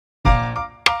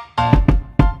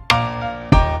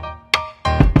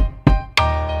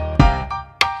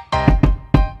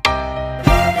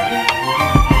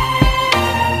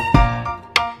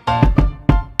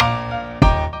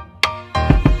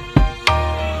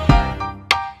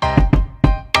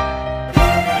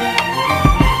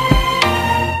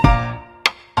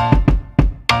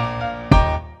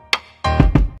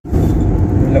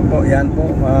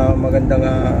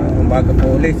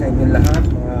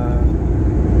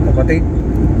kapatid,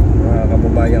 mga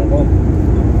kababayan ko,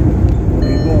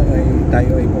 muli po ay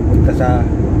tayo ay pupunta sa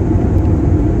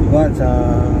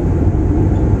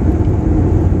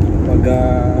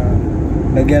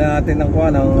lagyan natin ng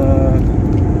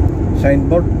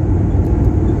signboard.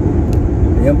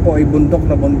 Ayan po ay bundok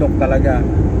na bundok talaga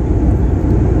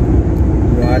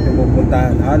yung ating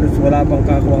pupuntahan. Halos wala pang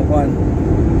kakuwang-kuwan.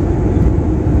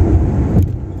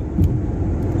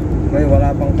 Okay,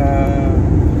 wala pang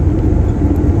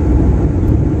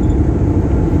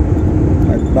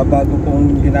at babago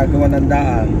pong ginagawa ng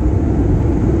daan.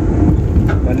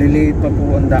 Maliliit pa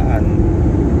po ang daan.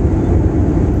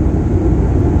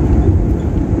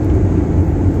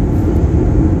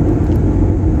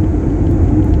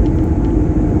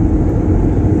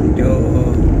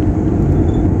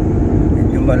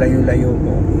 Medyo malayo-layo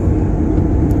po.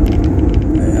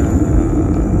 Kaya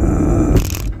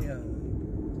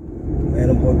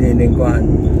meron po din kuhan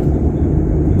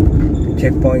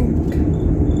checkpoint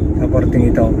sa porting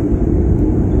ito.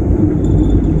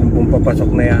 Kung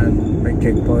papasok na yan, may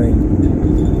checkpoint.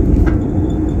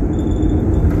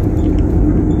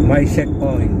 May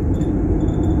checkpoint.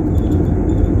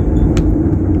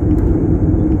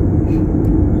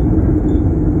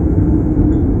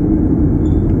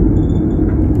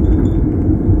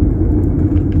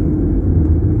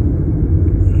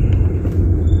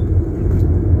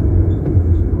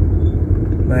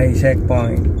 May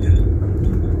checkpoint.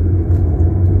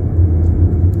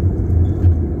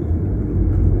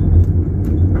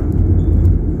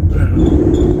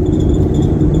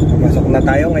 Pasok na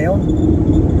tayo ngayon.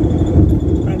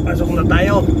 Pasok na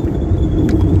tayo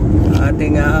sa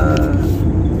ating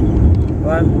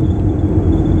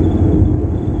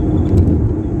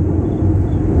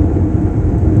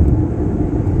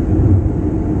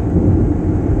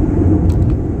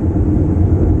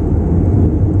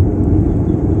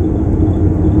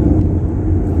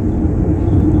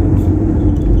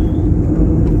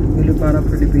parang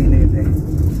Pilipinas eh.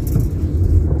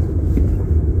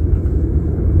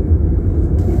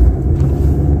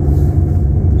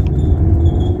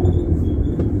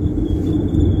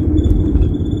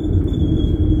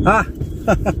 Ah!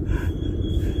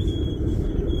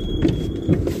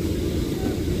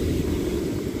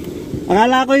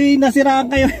 Akala ko'y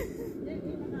nasiraan kayo.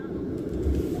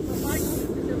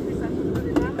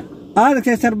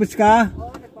 Nagsiservice ka?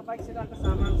 Oo, nagpapike sila,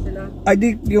 kasama sila. Ay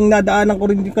di, yung nadaanan ko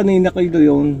rin kanina kayo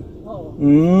doon. Oo.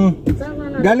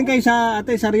 Galing kayo sa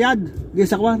sa Riyadh? Di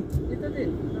sa Kwan? Dito din.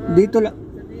 Dito lang?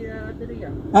 Sa Diria.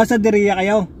 Sa Diria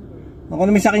kayo? Ako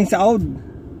namin sa King Saud.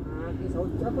 King Saud.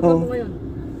 Punta mo ngayon?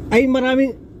 Ay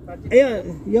maraming, ayan,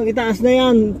 yung itaas na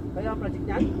yan. Kaya ang project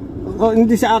yan?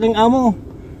 Hindi sa aking amo.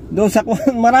 Doon sa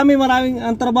Kwan, maraming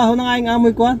ang trabaho ng aking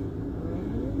amoy Kwan.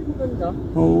 Hindi maganda.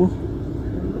 Oo.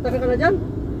 Matagal ka na dyan?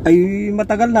 Ay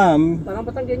matagal na. Parang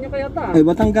Batanggenyo kaya ta. Ay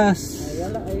Batangas.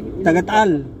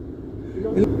 Tagatal.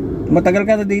 Matagal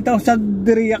ka na dito? Sa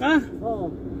Diria ka?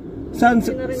 Oo. Saan?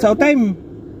 Sa time?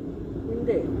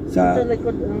 Hindi. Sa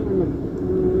likod,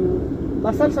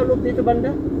 Basal sa loob dito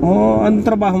banda. anong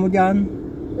trabaho mo dyan?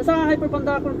 Nasa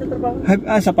Hyperbanda ako nagtatrabaho.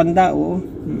 Sa Panda, oo.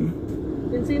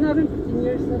 15 na rin, 15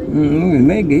 years na rin.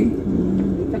 Megi.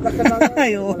 Tagal-tagal.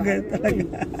 Ay, oo, talaga.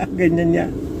 Ganyan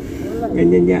niya.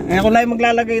 Ganyan niya. Ay, ako lang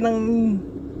maglalagay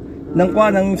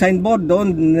ng signboard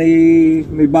doon.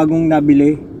 May bagong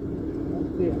nabili.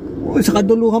 Okay. Sa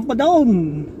kaduluhan pa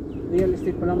doon. Real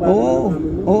estate pa lang ba?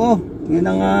 Oo. Yun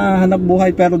ang hanap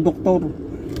buhay pero doktor.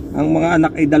 Ang mga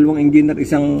anak ay 2 engineer,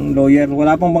 1 lawyer.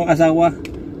 Wala pang bang asawa.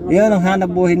 Yan ang hanap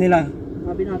buhay nila.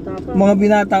 Mga binata pa. Mga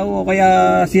binata, oo. Kaya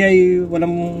siya ay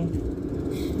walang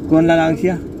kuwan na lang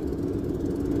siya.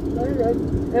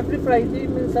 Every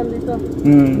Friday, minsan dito.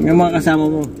 Yung mga kasama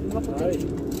mo. Mga puti.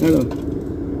 Ano?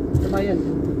 Sa bayan.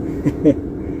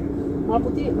 Mga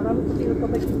puti, maraming puti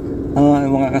nagpapay.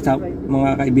 Yung mga kasama,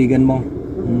 mga kaibigan mo.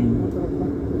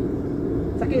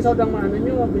 Sa King Saud ang maano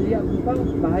nyo, mabili ang pang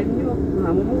bahay nyo, mga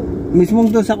amo mo.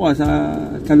 Mismong doon sa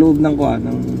loob ng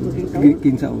ng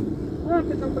King Saud.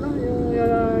 Pitang pa lang yung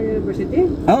university?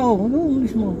 Oo,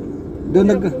 mismo.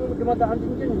 Doon dumadaan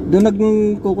din dyan. Doon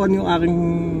nagkukuhan yung aking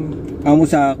amo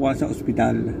sa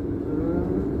ospital.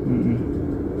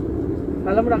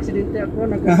 Alam mo na, aksidente ako.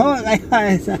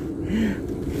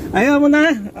 Ayaw mo na.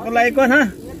 Ako lang ikuhan ha.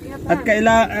 At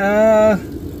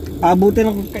abutin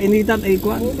ng kainitan ay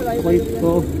ikuhan. Okay,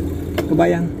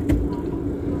 kabayan.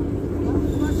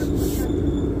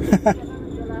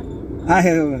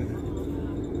 Ayaw.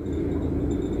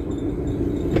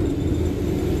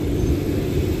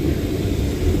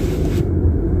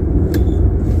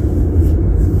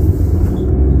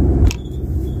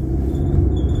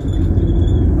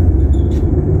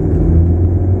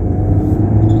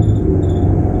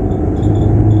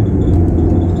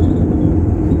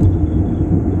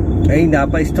 Ay,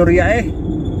 napaistorya eh.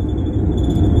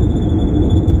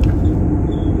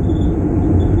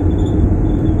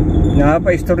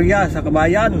 Napaistorya sa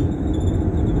kabayan.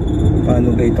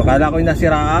 Paano ba ito? Kala ko'y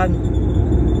nasiraan.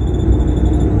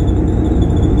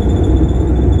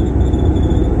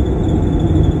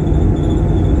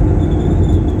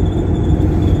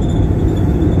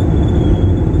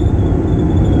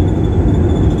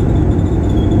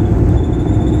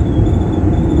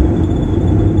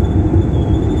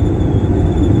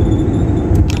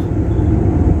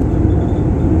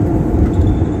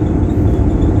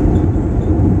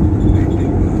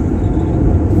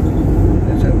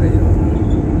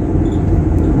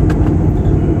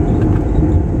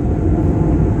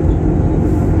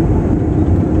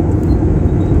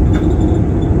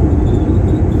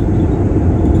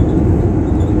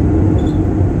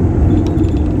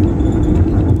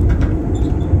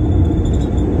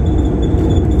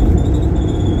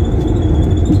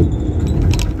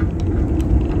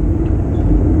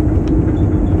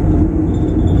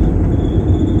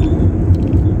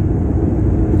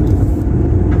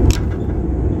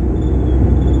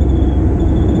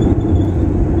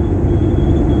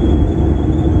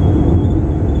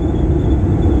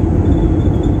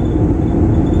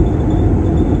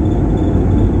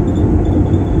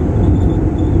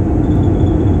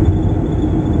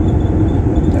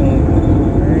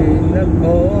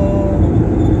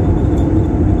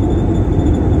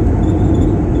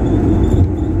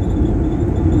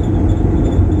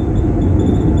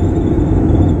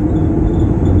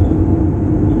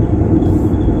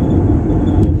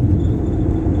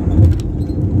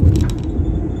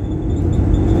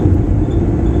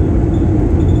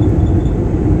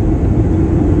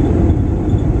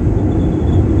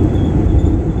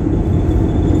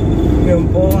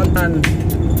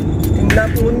 Tingnan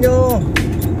po nyo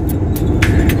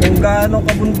kung gaano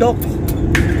kabundok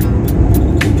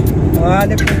ang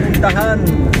hanip pupuntahan.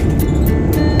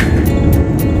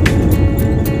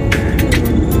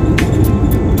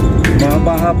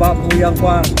 Mahaba-haba po yan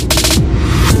kwa.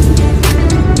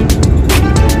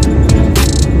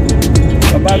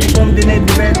 Babago pong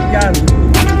dinedevelop yan,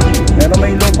 pero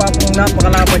may lupa pong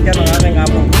napakalapad yan ang aking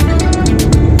amo.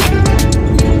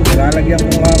 Lalagyan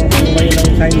ko nga kung may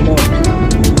ng signboard.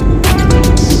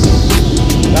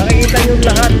 Nakikita nyo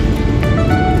lahat.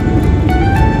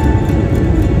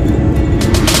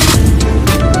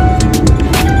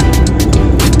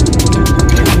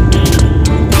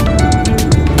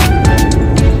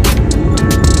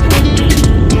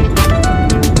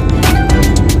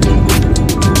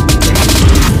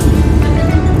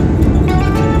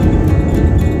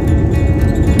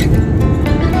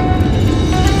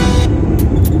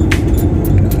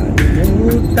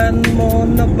 Kalimutan mo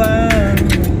na ba?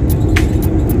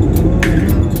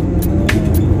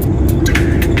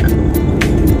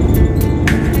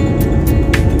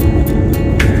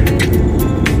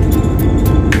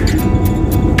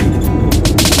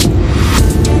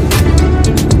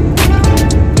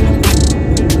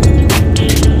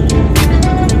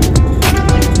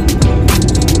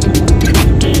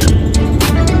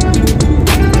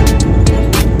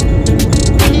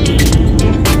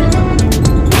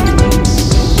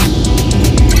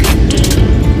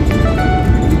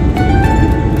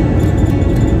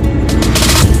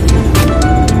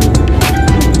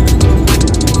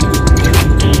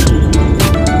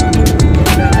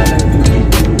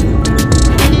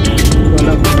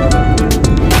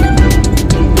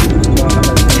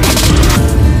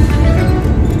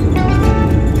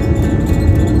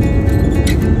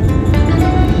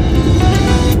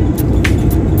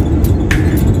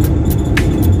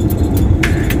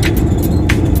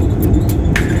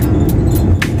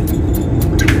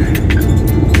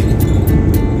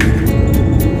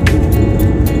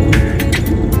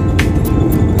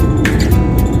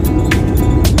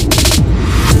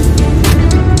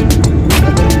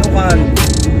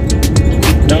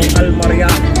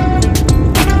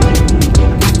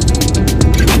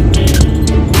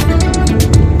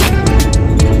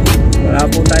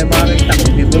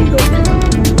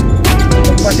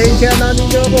 Pasensya na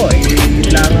ninyo ako, yun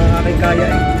lang ang aking kaya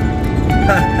eh.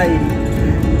 Ay.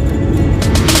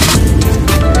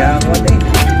 Kaya ako eh.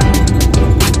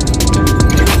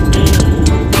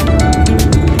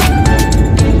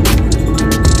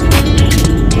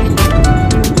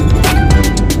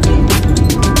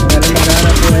 Wala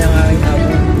maghanap po yung aking amo.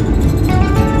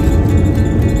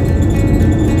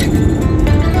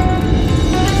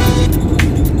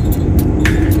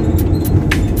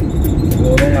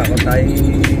 Siguro nga kung tayo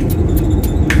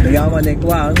mayaman eh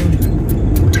kuwang.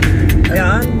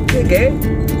 Ayan, sige.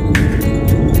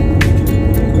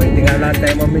 Pwede nga lahat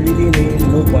tayo mamili din eh,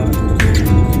 lupa.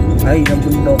 Ay, ng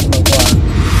bundok ng kuwan.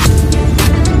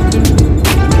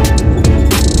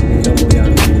 Ito mo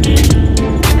yan.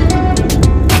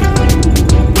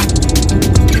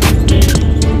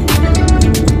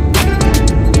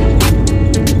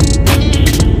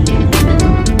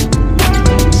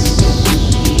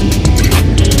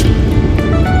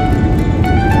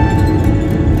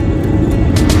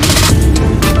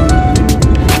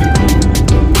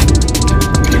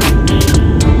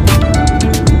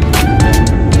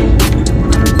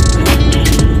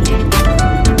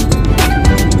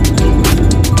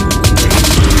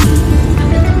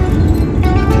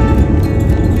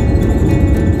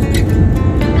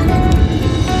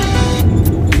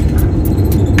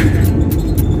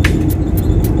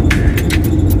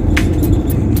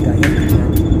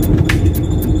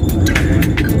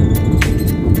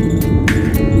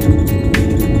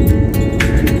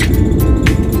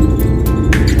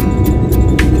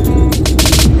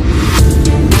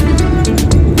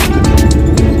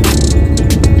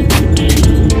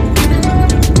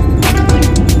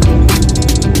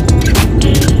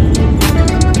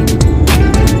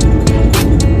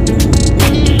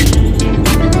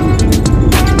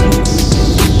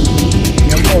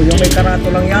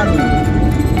 Karato lang yan.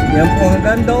 Yan po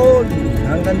hanggang doon.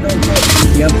 Hanggang doon po.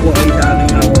 Yan po ay sa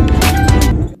aking awon.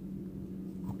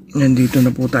 Nandito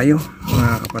na po tayo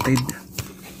mga kapatid.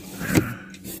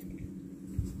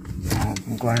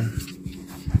 Kuhan.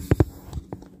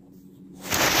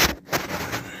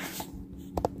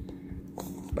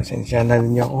 Pasensya na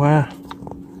rin ako ha.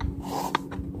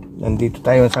 Nandito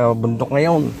tayo sa bundok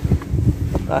ngayon.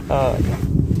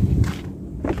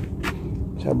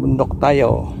 Sa bundok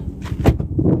tayo.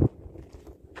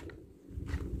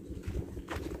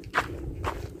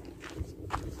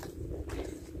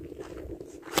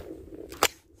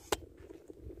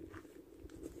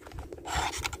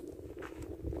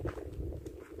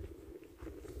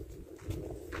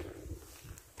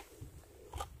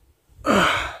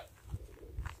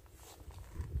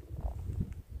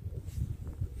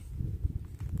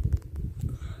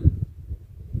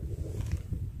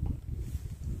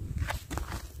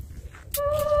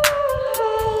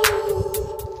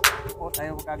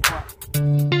 Tayo magagawa.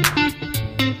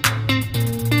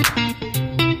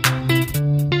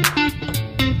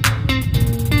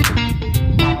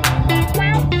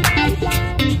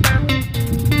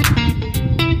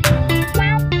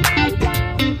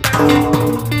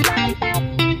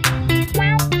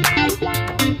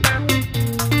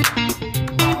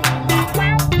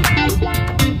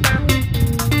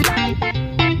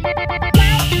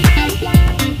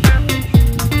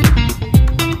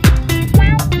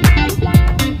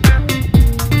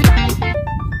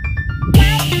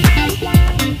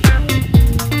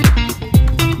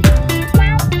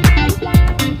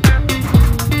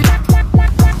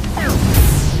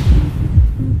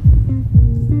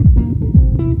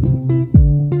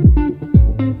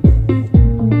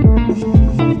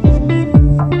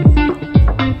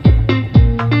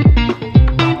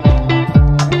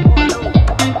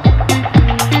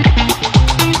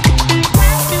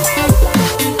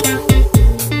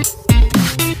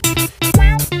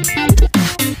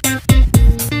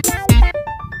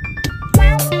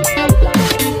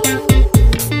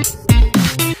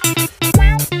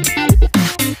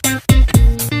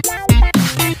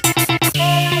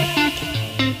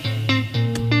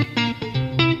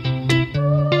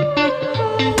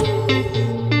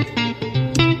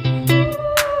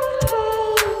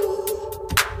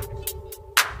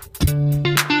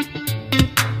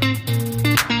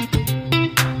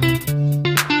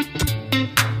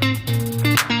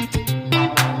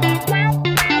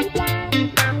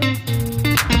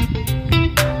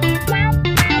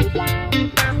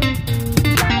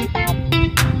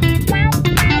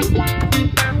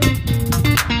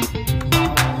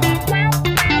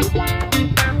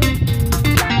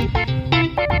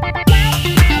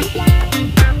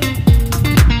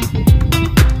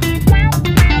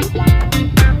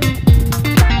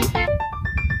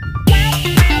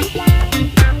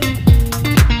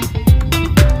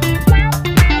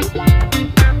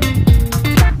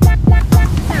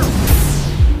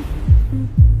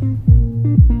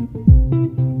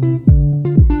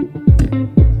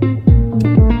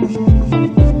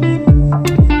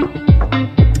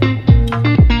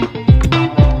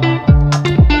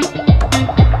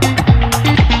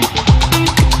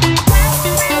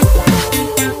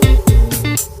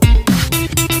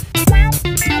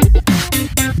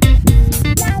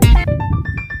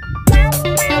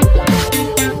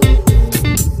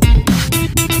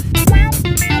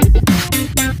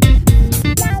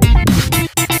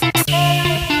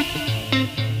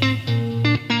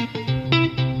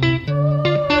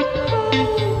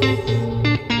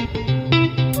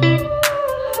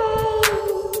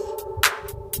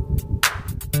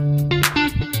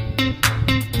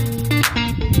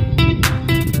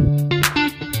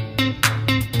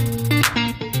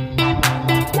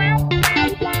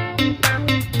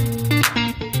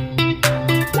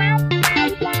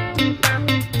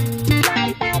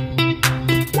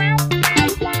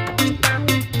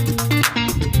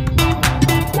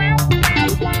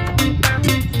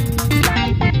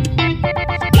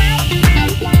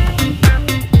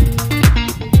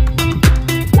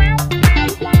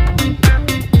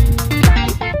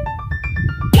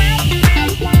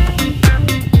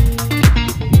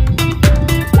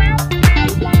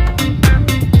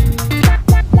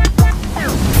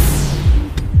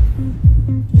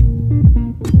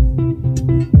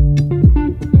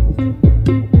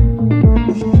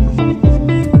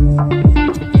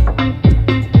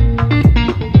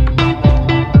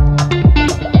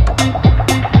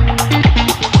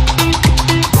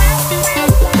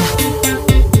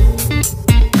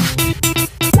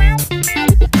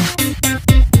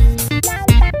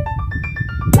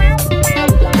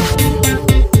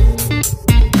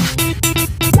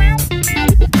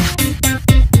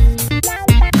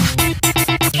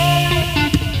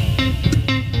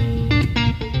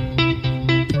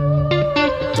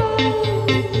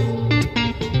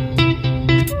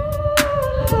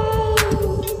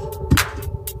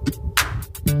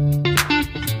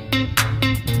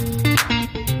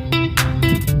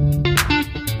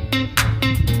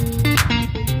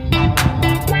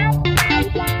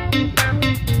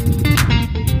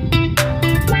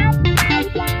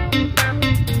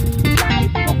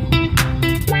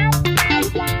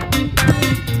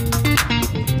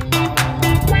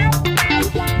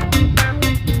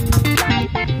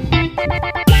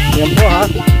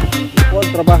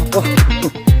 trabaho ko.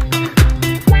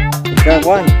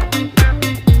 Ikakuan.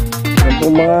 Yan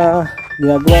pong mga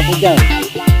ginagawa ko dyan.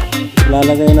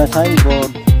 Lalagay na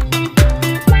signboard.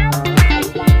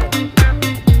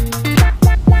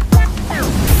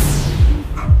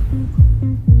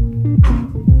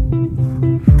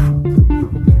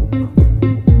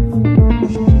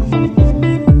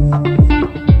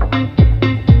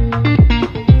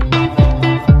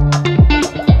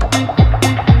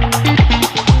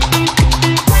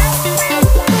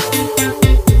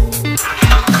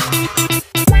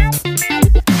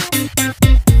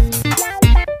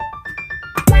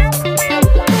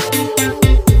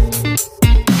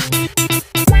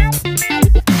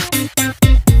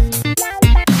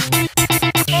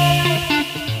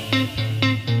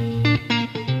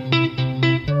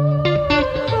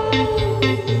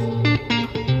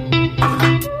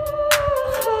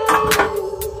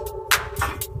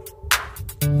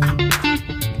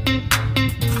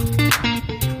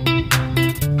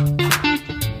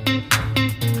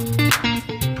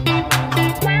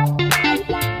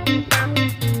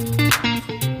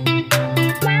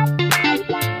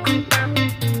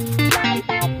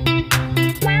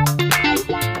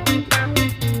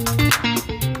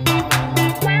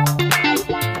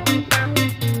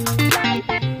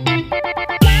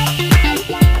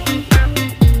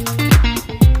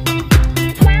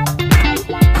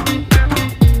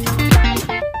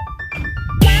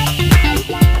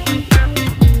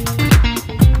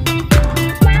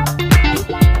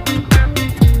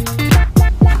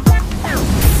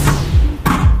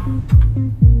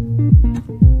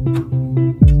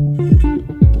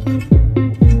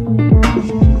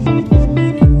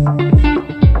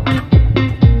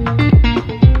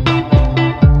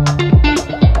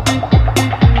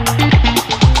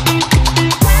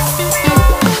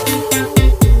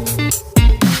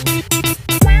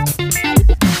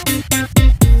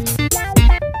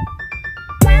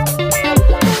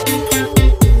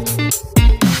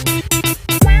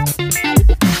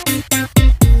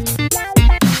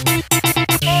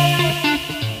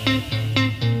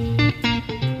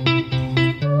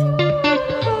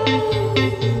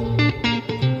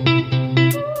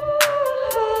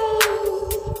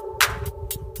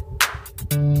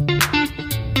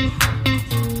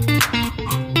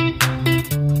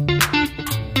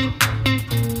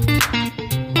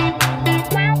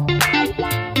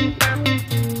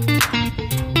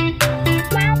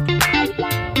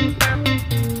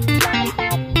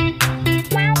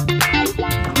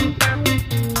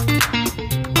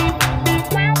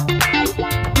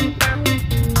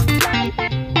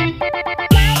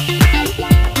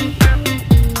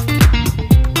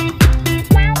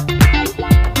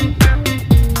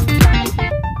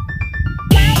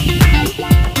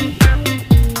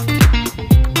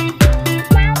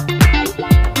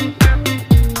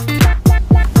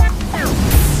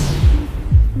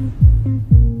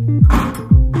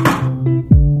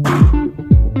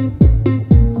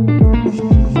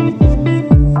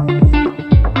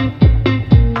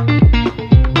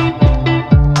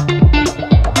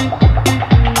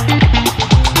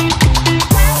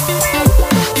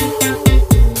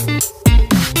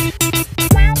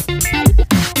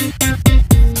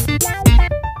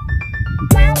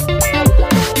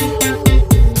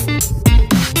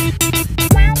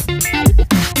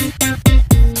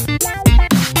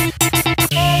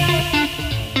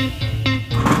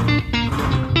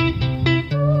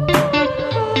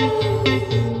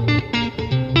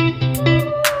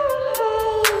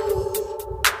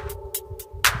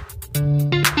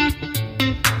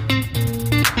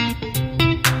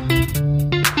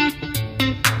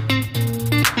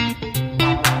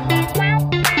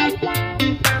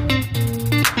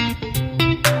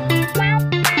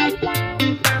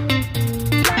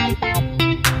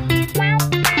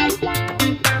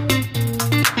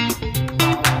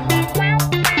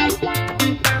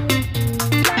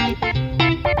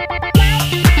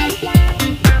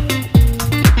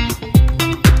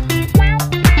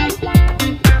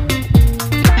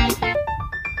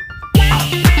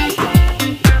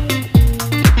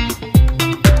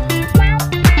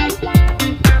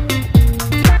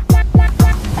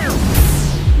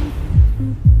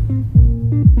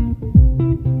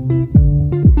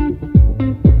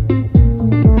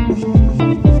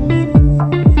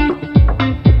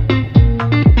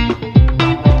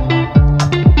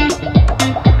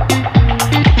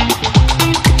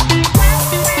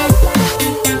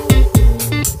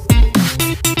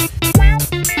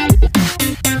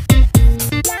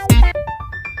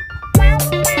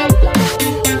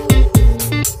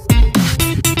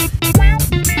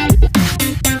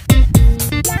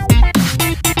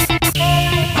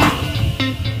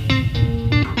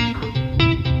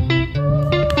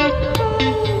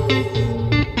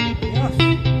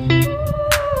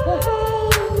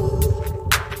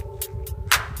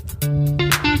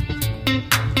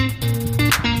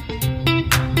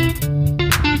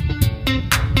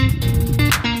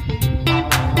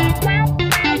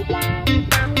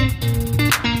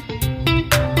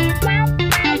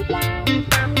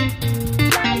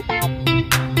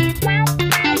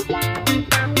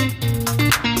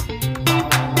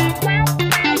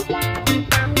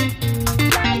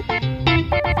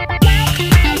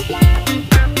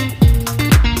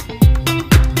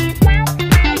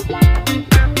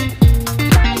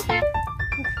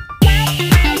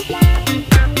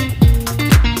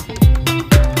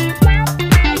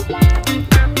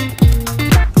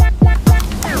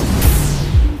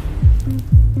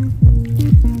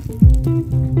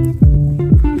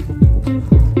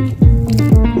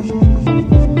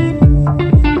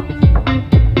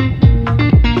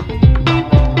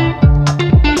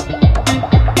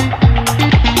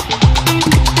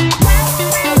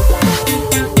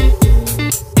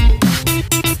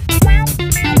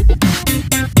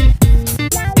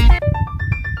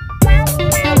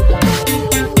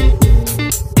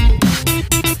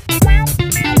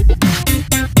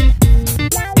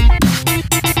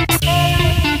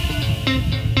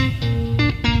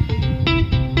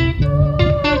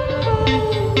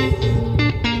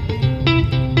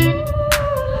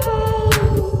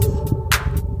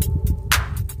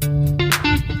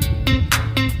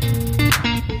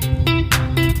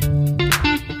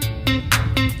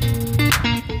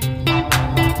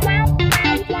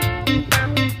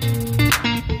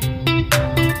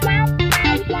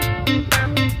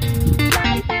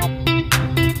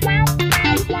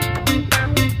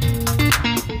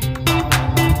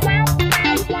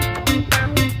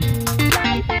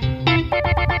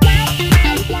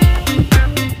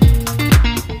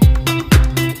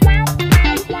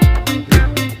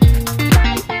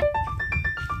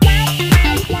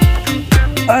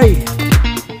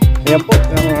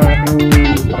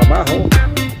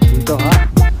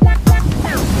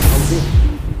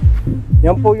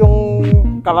 po yung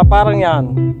kalaparang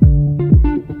yan.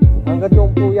 Hanggang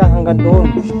doon po yan, hanggang doon.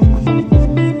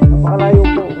 Napakalayo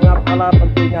po, napakalapad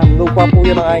po yan. Lupa po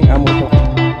yan ang aking amo po.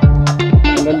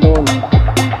 Hanggang doon.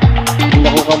 Hindi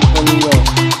ako kampo ninyo.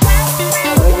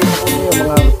 Nakikita po ninyo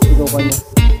mga pinuka niya.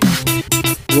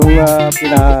 Yung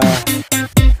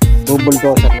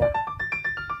pina-bulldozer niya.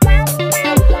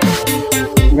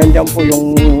 Hanggang dyan po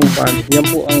yung yan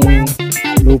po ang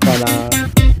lupa na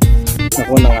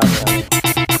nakuha ng aking amo.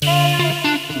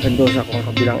 Hanggang doon sa kung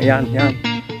kabilang yan.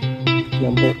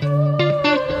 Yan po.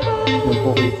 Yan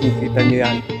po, kita nyo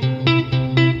yan.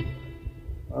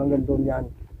 Hanggang doon yan.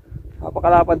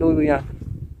 Napakalapad doon yan.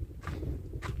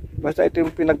 Basta ito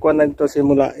yung pinagkuhanan nito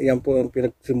simula. Yan po ang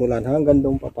pinagsimulan. Hanggang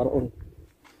doon paparoon.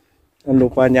 Ang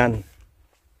lupa niyan.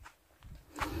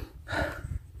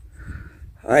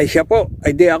 Ay siya po.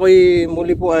 Ay di ako'y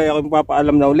muli po ay ako'y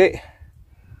papaalam na uli.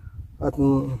 At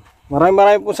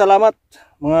maraming po salamat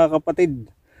mga kapatid.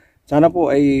 Sana po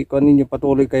ay kung ninyo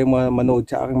patuloy kayo manood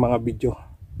sa aking mga video.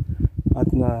 At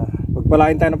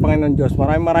pagpalain tayo ng Panginoon Diyos.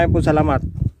 Maraming po salamat.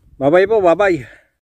 Bye bye po, bye bye.